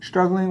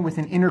Struggling with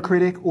an inner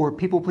critic or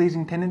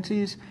people-pleasing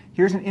tendencies?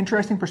 Here's an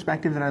interesting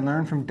perspective that I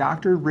learned from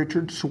Dr.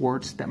 Richard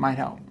Schwartz that might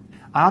help.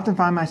 I often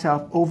find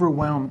myself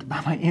overwhelmed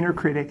by my inner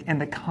critic and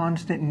the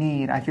constant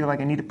need I feel like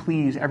I need to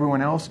please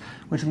everyone else,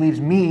 which leaves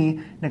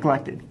me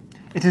neglected.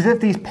 It's as if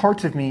these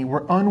parts of me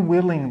were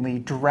unwillingly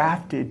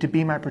drafted to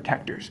be my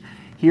protectors.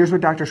 Here's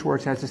what Dr.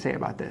 Schwartz has to say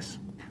about this.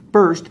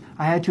 First,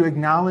 I had to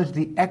acknowledge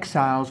the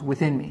exiles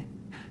within me.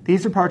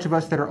 These are parts of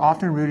us that are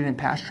often rooted in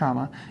past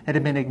trauma that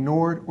have been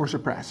ignored or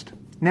suppressed.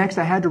 Next,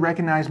 I had to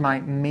recognize my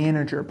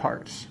manager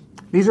parts.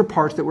 These are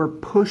parts that were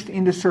pushed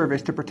into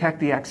service to protect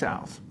the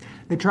exiles.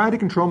 They tried to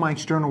control my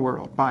external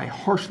world by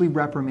harshly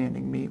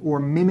reprimanding me or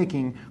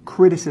mimicking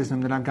criticism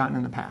that I've gotten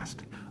in the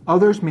past.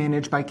 Others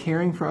managed by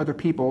caring for other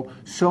people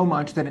so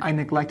much that I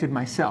neglected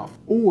myself,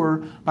 or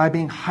by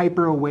being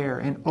hyper-aware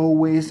and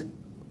always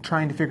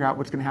trying to figure out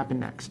what's going to happen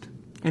next.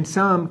 And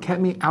some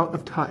kept me out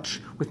of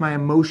touch with my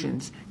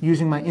emotions,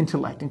 using my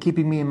intellect and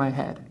keeping me in my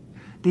head.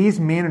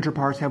 These manager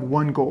parts have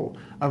one goal: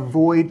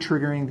 avoid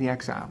triggering the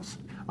exiles.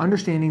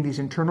 Understanding these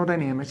internal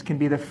dynamics can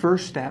be the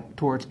first step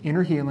towards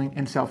inner healing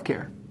and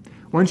self-care.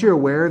 Once you're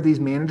aware of these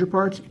manager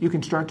parts, you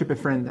can start to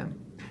befriend them.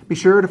 Be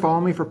sure to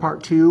follow me for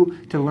part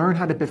 2 to learn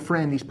how to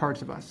befriend these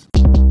parts of us.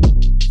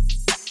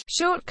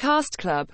 Short Cast Club